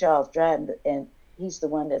friend was Charles Dryden, and he's the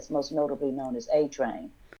one that's most notably known as A-Train.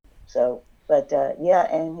 So, but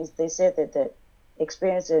they said that the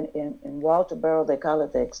experience in Walterboro, they call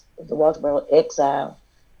it the Walterboro exile,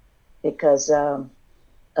 because of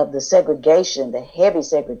the segregation, the heavy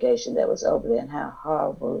segregation that was over there, and how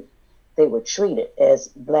horrible they were treated as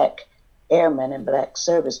black airmen and black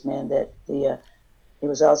servicemen. That it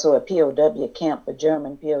was also a POW camp for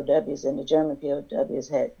German POWs, and the German POWs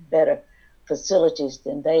had better facilities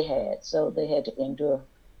than they had, so they had to endure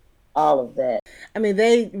all of that. I mean,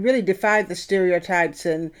 they really defied the stereotypes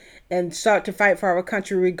and sought to fight for our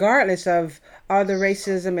country regardless of all the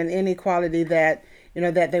racism and inequality that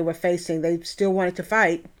they were facing. They still wanted to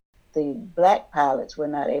fight. The black pilots were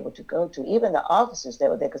not able to go to, even the officers that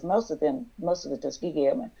were there, because most of the Tuskegee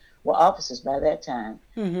Airmen were officers by that time,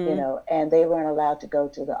 and they weren't allowed to go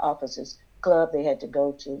to the officers' club. They had to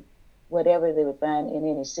go to whatever they would find in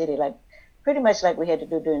any city, like pretty much like we had to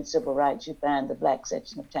do during civil rights. You find the black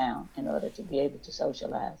section of town in order to be able to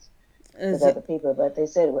socialize with other people. But they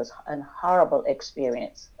said it was a horrible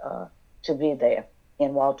experience to be there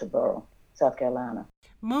in Walterboro, South Carolina.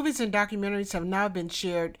 Movies and documentaries have now been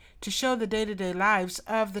shared to show the day-to-day lives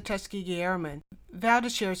of the Tuskegee Airmen.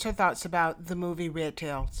 Valda shares her thoughts about the movie Red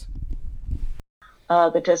Tails.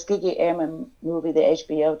 The Tuskegee Airmen movie, the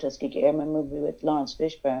HBO Tuskegee Airmen movie with Lawrence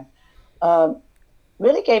Fishburne,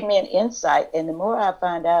 really gave me an insight. And the more I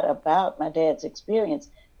find out about my dad's experience,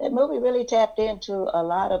 that movie really tapped into a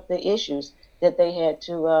lot of the issues that they had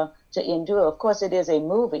to endure. Of course, it is a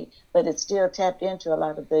movie, but it still tapped into a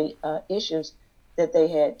lot of the issues that they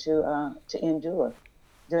had to endure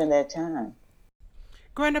during that time.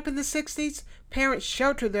 Growing up in the 60s, parents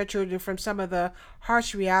sheltered their children from some of the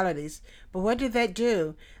harsh realities. But what did that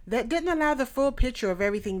do? That didn't allow the full picture of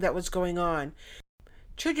everything that was going on.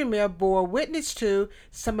 children may have bore witness to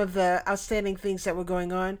some of the outstanding things that were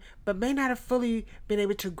going on, but may not have fully been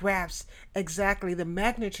able to grasp exactly the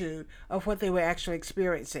magnitude of what they were actually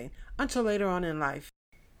experiencing until later on in life.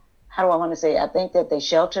 How do I want to say? I think that they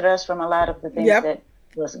sheltered us from a lot of the things Yep. that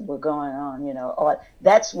were going on, or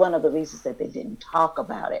that's one of the reasons that they didn't talk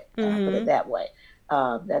about it, put it that way.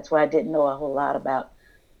 That's why I didn't know a whole lot about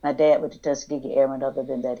my dad with the Tuskegee Airmen, other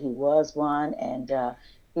than that he was one, and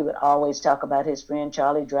he would always talk about his friend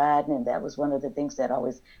Charlie Dryden, and that was one of the things that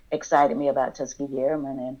always excited me about Tuskegee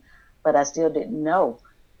Airmen. But I still didn't know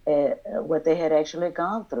what they had actually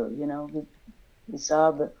gone through. We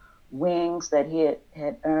saw the wings that he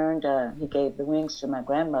had earned. He gave the wings to my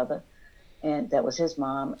grandmother, and that was his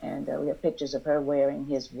mom, and we have pictures of her wearing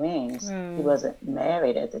his wings. He wasn't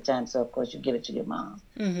married at the time, so of course you give it to your mom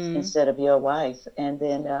instead of your wife. And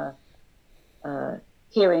then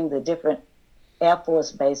hearing the different Air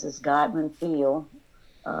Force bases, Godman Field,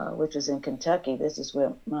 which was in Kentucky. This is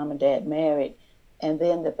where Mom and Dad married. And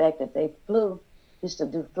then the fact that they used to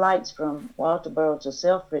do flights from Walterboro to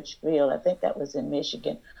Selfridge Field. I think that was in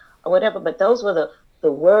Michigan or whatever. But those were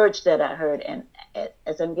the words that I heard. And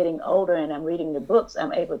as I'm getting older and I'm reading the books,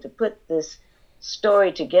 I'm able to put this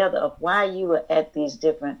story together of why you were at these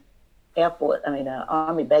different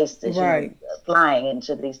Army bases, Right. Flying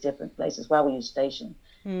into these different places. Why were you stationed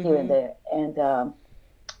here and there? And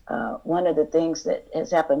one of the things that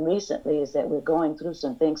has happened recently is that we're going through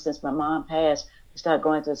some things since my mom passed. We started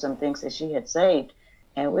going through some things that she had saved,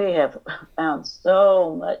 and we have found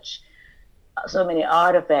so many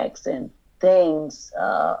artifacts and things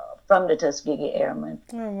from the Tuskegee Airmen.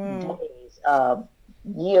 Oh, wow. Days,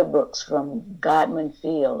 yearbooks from Godman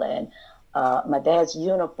Field, and my dad's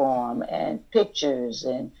uniform, and pictures,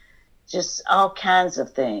 and just all kinds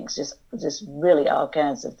of things, just really all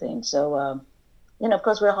kinds of things. So, of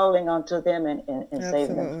course, we're holding on to them and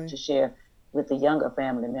saving them Absolutely. to share with the younger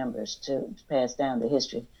family members to pass down the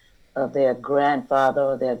history of their grandfather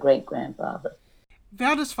or their great-grandfather.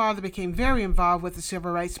 Velda's father became very involved with the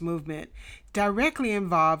civil rights movement, directly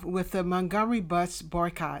involved with the Montgomery bus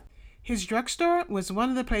boycott. His drugstore was one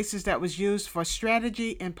of the places that was used for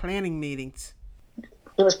strategy and planning meetings.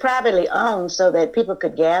 It was privately owned so that people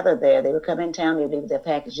could gather there. They would come in town, they would leave their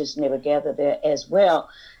packages, and they would gather there, as well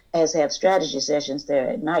as have strategy sessions there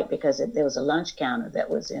at night, because there was a lunch counter that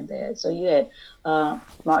was in there. So you had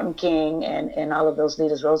Martin King and all of those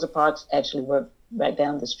leaders. Rosa Parks actually worked right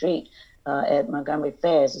down the street at Montgomery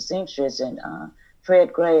Fair as a seamstress, and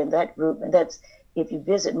Fred Gray and that group. And that's, if you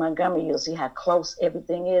visit Montgomery, you'll see how close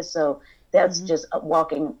everything is. So that's just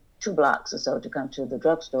walking 2 blocks or so to come to the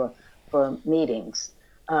drugstore for meetings.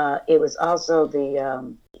 It was also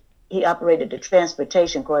he operated the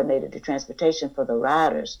transportation, coordinated the transportation for the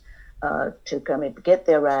riders to come and get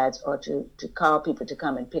their rides, or to call people to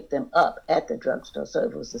come and pick them up at the drugstore. So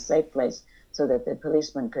it was a safe place so that the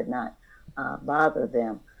policemen could not bother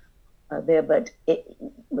them there. But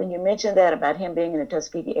when you mentioned that about him being in the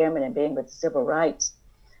Tuskegee Airmen and being with the civil rights,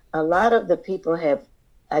 a lot of the people have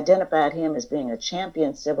identified him as being a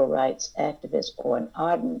champion civil rights activist or an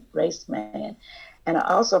ardent race man. And I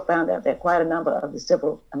also found out that quite a number of the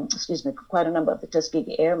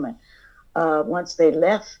Tuskegee Airmen, once they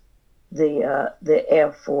left the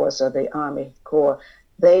Air Force or the Army Corps,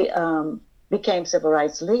 they became civil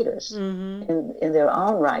rights leaders in their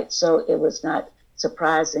own right. So it was not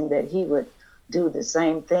surprising that he would do the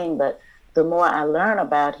same thing. But the more I learn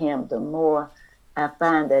about him, the more I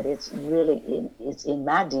find that it's in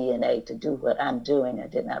my DNA to do what I'm doing. I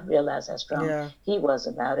did not realize how strong he was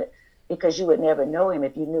about it, because you would never know him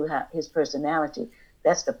if you knew his personality.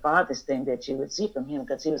 That's the farthest thing that you would see from him,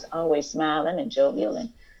 because he was always smiling and jovial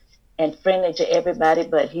and friendly to everybody.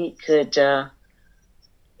 But he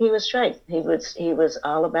was straight. He was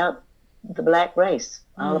all about the black race,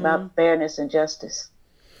 all about fairness and justice.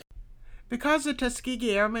 Because the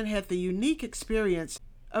Tuskegee Airmen had the unique experience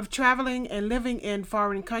of traveling and living in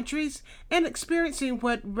foreign countries and experiencing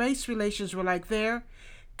what race relations were like there,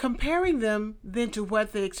 comparing them then to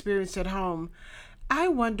what they experienced at home, I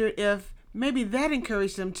wonder if maybe that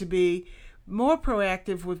encouraged them to be more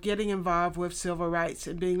proactive with getting involved with civil rights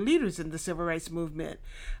and being leaders in the civil rights movement.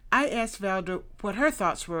 I asked Velda what her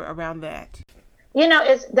thoughts were around that.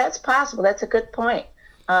 That's possible. That's a good point.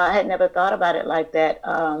 I had never thought about it like that.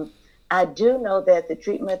 I do know that the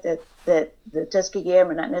treatment that the Tuskegee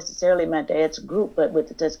Airmen, not necessarily my dad's group, but with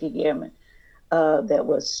the Tuskegee Airmen, that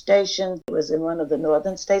was stationed, it was in one of the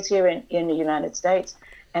northern states here in the United States,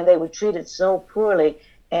 and they were treated so poorly,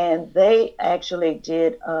 and they actually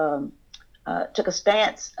took a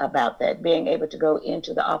stance about that, being able to go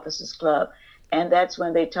into the officers' club And that's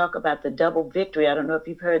when they talk about the double victory. I don't know if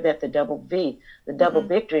you've heard that, the double V, the double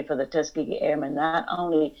victory for the Tuskegee Airmen. Not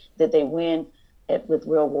only did they win with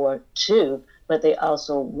World War II, but they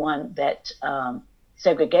also won that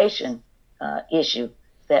segregation issue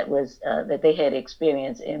that was that they had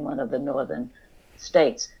experienced in one of the northern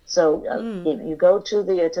states. So if you go to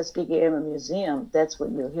the Tuskegee Airmen Museum, that's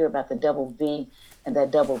what you'll hear about the double V, and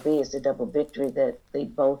that double V is the double victory that they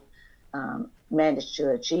both managed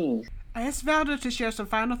to achieve. I asked Valda to share some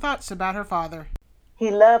final thoughts about her father.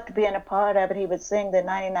 He loved being a part of it. He would sing the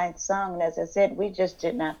 99th song, and as I said, we just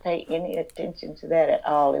did not pay any attention to that at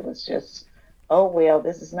all. It was just, oh, well,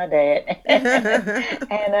 this is my dad.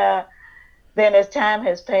 And then as time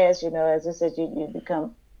has passed, as I said, you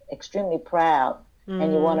become extremely proud,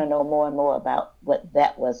 and you want to know more and more about what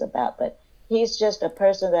that was about. But he's just a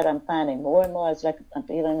person that I'm finding more and more. It's like I'm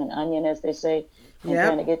peeling an onion, as they say, and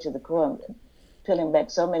trying to get to the core, peeling back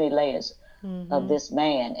so many layers of this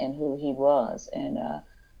man and who he was. And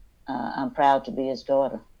I'm proud to be his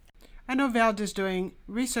daughter. I know Valda's doing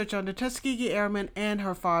research on the Tuskegee Airmen and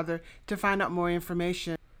her father to find out more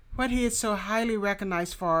information. What he is so highly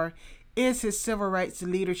recognized for is his civil rights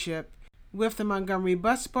leadership with the Montgomery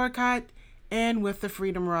bus boycott and with the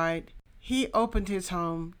Freedom Ride. He opened his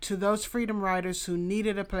home to those freedom riders who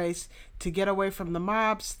needed a place to get away from the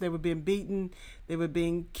mobs. They were being beaten, they were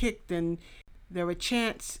being kicked, and there were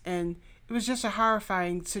chants, and it was just a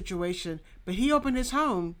horrifying situation. But he opened his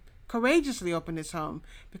home, courageously opened his home,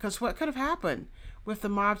 because what could have happened with the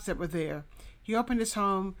mobs that were there? He opened his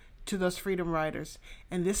home to those freedom riders,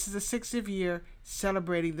 and this is the 60th year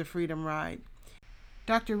celebrating the Freedom Ride.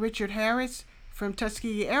 Dr. Richard Harris, from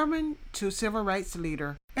Tuskegee Airmen to Civil Rights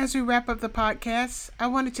Leader. As we wrap up the podcast, I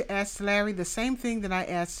wanted to ask Larry the same thing that I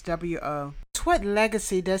asked W.O. What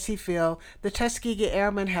legacy does he feel the Tuskegee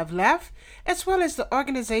Airmen have left, as well as the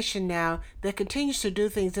organization now that continues to do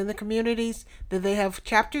things in the communities that they have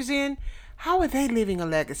chapters in? How are they leaving a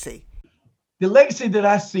legacy? The legacy that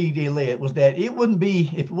I see they led was that it wouldn't be,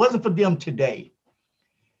 if it wasn't for them today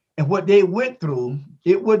and what they went through,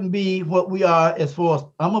 it wouldn't be what we are as far as,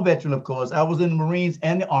 I'm a veteran, of course. I was in the Marines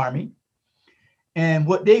and the Army. And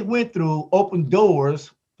what they went through opened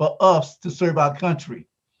doors for us to serve our country.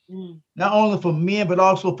 Not only for men, but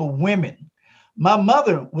also for women. My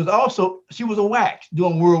mother was also, she was a WAC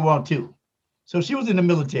during World War II. So she was in the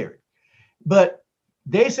military. But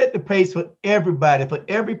they set the pace for everybody, for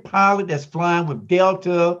every pilot that's flying with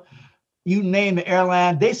Delta, you name the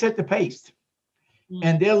airline, they set the pace.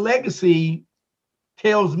 And their legacy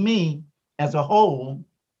tells me as a whole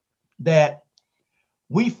that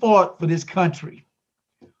we fought for this country.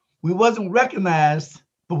 We wasn't recognized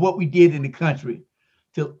for what we did in the country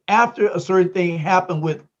till after a certain thing happened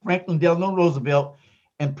with Franklin Delano Roosevelt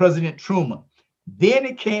and President Truman. Then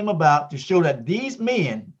it came about to show that these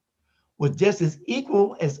men were just as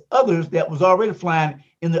equal as others that was already flying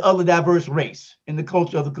in the other diverse race, in the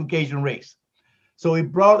culture of the Caucasian race. So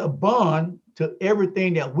it brought a bond to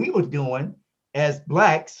everything that we were doing as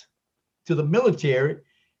Blacks to the military.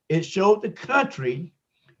 It showed the country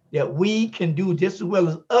that we can do just as well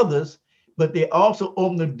as others, but they also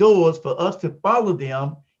opened the doors for us to follow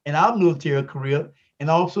them in our military career and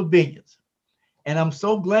all civilians. And I'm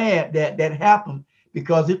so glad that that happened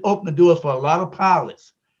because it opened the doors for a lot of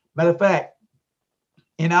pilots. Matter of fact,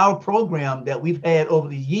 in our program that we've had over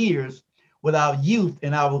the years with our youth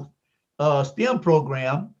and our STEM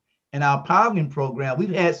program and our piloting program, we've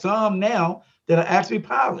had some now that are actually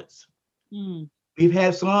pilots. We've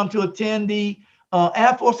had some to attend the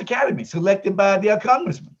Air Force Academy selected by their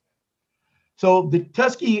congressman. So the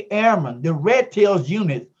Tuskegee Airmen, the Red Tails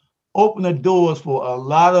unit, open the doors for a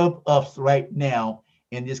lot of us right now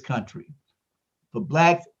in this country, for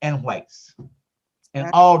Blacks and whites and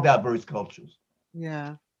all diverse cultures.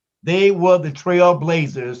 Yeah. They were the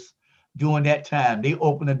trailblazers during that time. They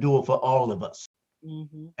opened the door for all of us.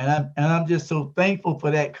 And I'm just so thankful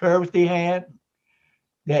for that courage they had,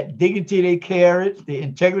 that dignity they carried, the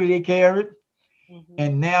integrity they carried.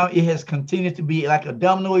 And now it has continued to be like a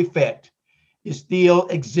domino effect. It still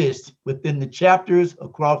exists within the chapters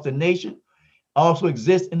across the nation, also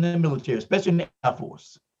exists in the military, especially in the Air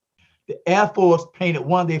Force. The Air Force painted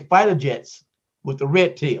one of their fighter jets with the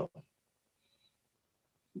red tail.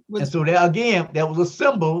 And so that, again, that was a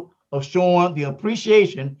symbol of showing the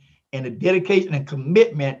appreciation and the dedication and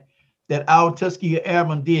commitment that our Tuskegee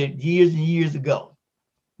Airmen did years and years ago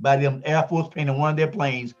by them Air Force painting one of their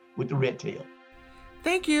planes with the red tail.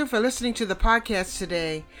 Thank you for listening to the podcast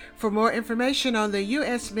today. For more information on the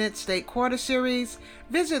U.S. Mint State Quarter Series,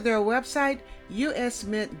 visit their website,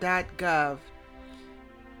 usmint.gov.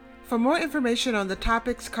 For more information on the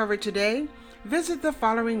topics covered today, Visit the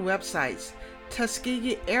following websites: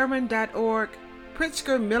 TuskegeeAirmen.org,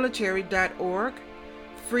 PritzkerMilitary.org,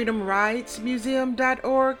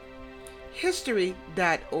 FreedomRidesMuseum.org,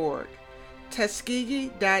 History.org,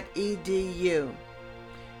 Tuskegee.edu,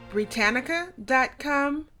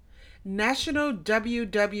 Britannica.com,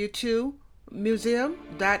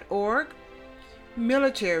 NationalWW2Museum.org,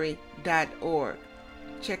 Military.org.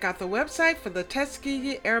 Check out the website for the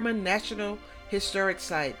Tuskegee Airmen National Historic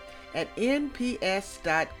Site at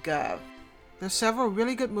nps.gov. There's several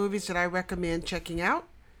really good movies that I recommend checking out: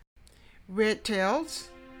 Red Tails,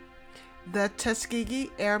 The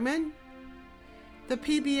Tuskegee Airmen, the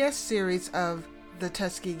PBS series of The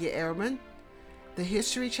Tuskegee Airmen, the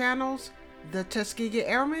History Channel's The Tuskegee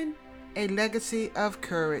Airmen, A Legacy of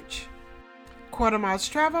Courage. Quarter Miles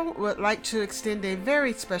Travel would like to extend a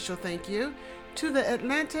very special thank you to the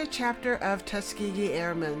Atlanta chapter of Tuskegee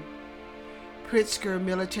Airmen, Pritzker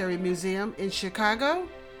Military Museum in Chicago,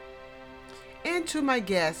 and to my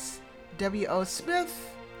guests, W.O.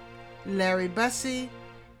 Smith, Larry Bussey,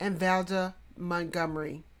 and Valda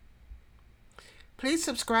Montgomery. Please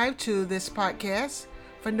subscribe to this podcast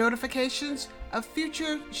for notifications of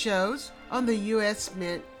future shows on the U.S.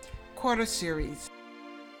 Mint Quarter Series.